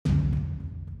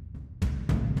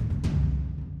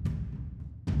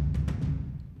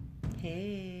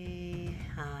Hey,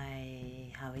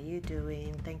 hi, how are you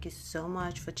doing? Thank you so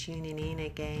much for tuning in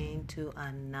again to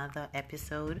another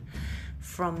episode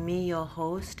from me, your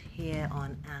host, here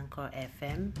on Anchor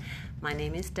FM. My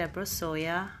name is Deborah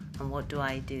Sawyer, and what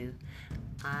do?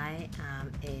 I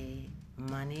am a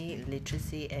money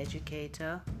literacy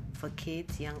educator for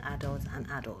kids, young adults, and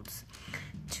adults.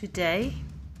 Today,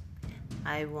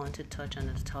 I want to touch on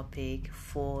a topic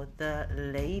for the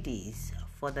ladies,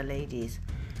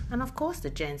 and of course the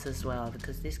gents as well,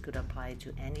 because this could apply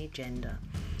to any gender.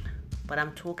 But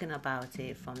I'm talking about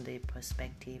it from the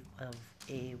perspective of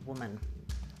a woman,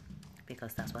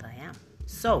 because that's what I am.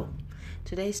 So,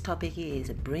 today's topic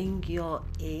is bring your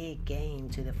A game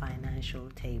to the financial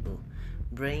table.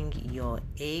 Bring your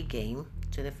A game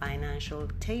to the financial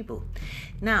table.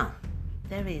 Now,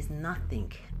 there is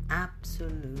nothing,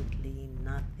 absolutely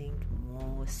nothing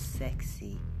more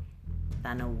sexy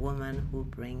than a woman who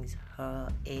brings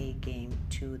her A game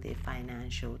to the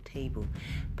financial table,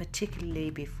 particularly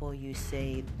before you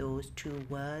say those two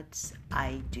words,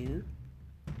 I do.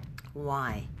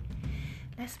 Why?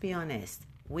 Let's be honest,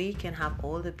 we can have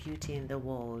all the beauty in the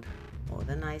world, all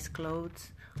the nice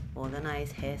clothes, all the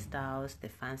nice hairstyles, the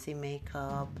fancy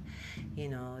makeup,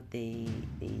 the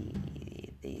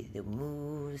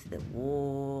moves, the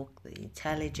walk, the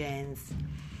intelligence.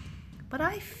 But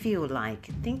I feel like,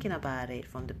 thinking about it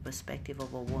from the perspective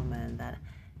of a woman, that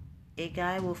a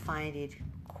guy will find it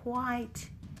quite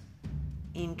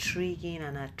intriguing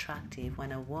and attractive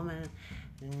when a woman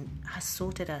has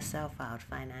sorted herself out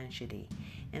financially,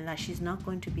 and that she's not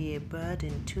going to be a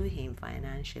burden to him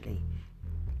financially.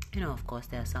 Of course,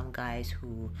 there are some guys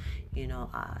who,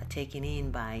 are taken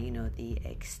in by, the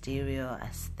exterior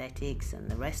aesthetics and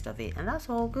the rest of it. And that's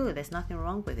all good. There's nothing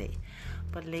wrong with it.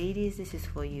 But ladies, this is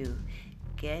for you.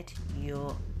 Get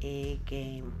your A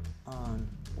game on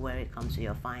where it comes to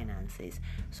your finances.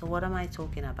 So what am I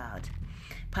talking about?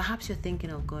 Perhaps you're thinking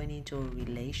of going into a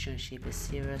relationship, a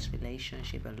serious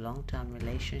relationship, a long-term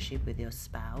relationship with your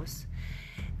spouse,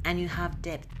 and you have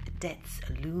debts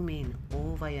looming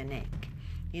over your neck.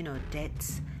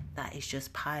 Debts that is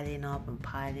just piling up and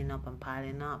piling up and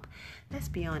piling up. Let's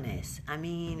be honest. I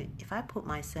mean, if I put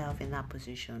myself in that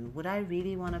position, would I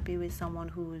really want to be with someone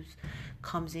who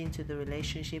comes into the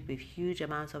relationship with huge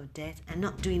amounts of debt and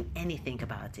not doing anything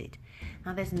about it?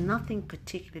 Now, there's nothing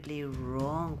particularly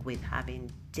wrong with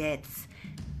having debts,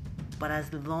 but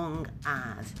as long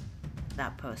as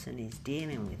that person is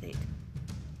dealing with it.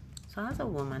 So as a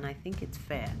woman, I think it's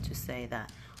fair to say that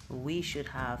we should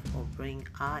have or bring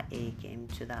our A game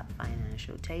to that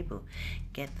financial table.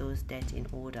 Get those debts in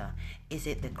order. Is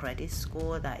it the credit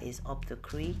score that is up the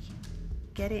creek?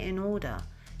 Get it in order,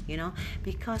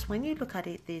 because when you look at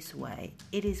it this way,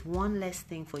 it is one less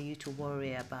thing for you to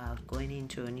worry about going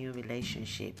into a new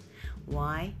relationship.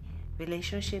 Why?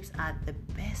 Relationships at the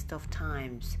best of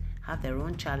times have their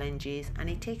own challenges, and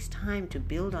it takes time to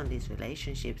build on these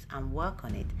relationships and work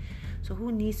on it. So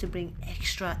who needs to bring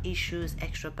extra issues,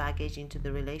 extra baggage into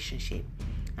the relationship?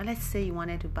 And let's say you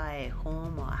wanted to buy a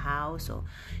home or a house or,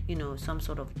 some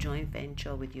sort of joint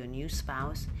venture with your new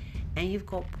spouse, and you've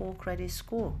got poor credit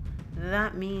score.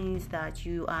 That means that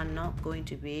you are not going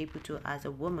to be able to, as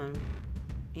a woman,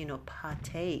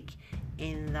 partake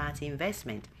in that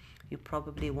investment. You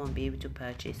probably won't be able to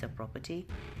purchase a property,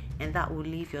 and that will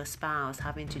leave your spouse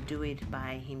having to do it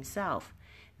by himself.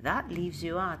 That leaves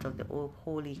you out of the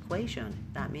whole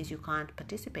equation. That means you can't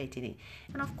participate in it.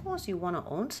 And of course, you want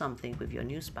to own something with your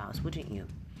new spouse, wouldn't you?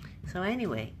 So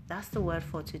anyway, that's the word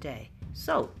for today.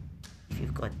 So if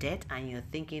you've got debt and you're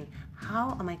thinking,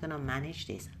 how am I going to manage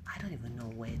this? I don't even know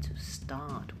where to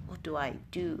start. What do I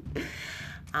do?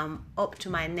 I'm up to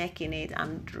my neck in it.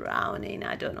 I'm drowning.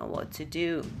 I don't know what to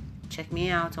do. Check me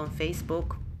out on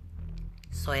Facebook,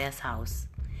 Sawyer's House.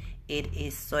 It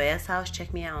is Sawyer's House.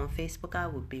 Check me out on Facebook. I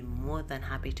would be more than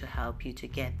happy to help you to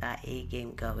get that A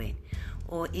game going.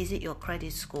 Or is it your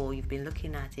credit score? You've been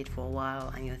looking at it for a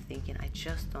while and you're thinking, I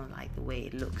just don't like the way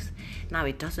it looks. Now,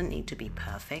 it doesn't need to be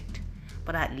perfect,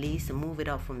 but at least move it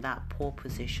up from that poor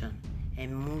position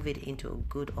and move it into a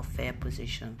good or fair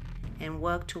position and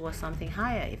work towards something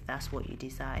higher if that's what you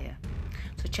desire.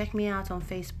 So check me out on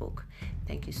Facebook.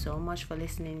 Thank you so much for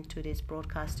listening to this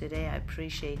broadcast today. I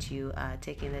appreciate you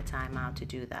taking the time out to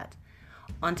do that.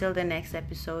 Until the next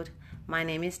episode, my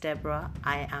name is Deborah.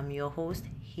 I am your host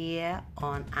here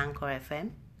on Anchor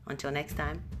FM. Until next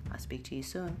time, I'll speak to you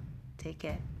soon. Take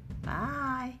care.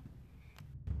 Bye.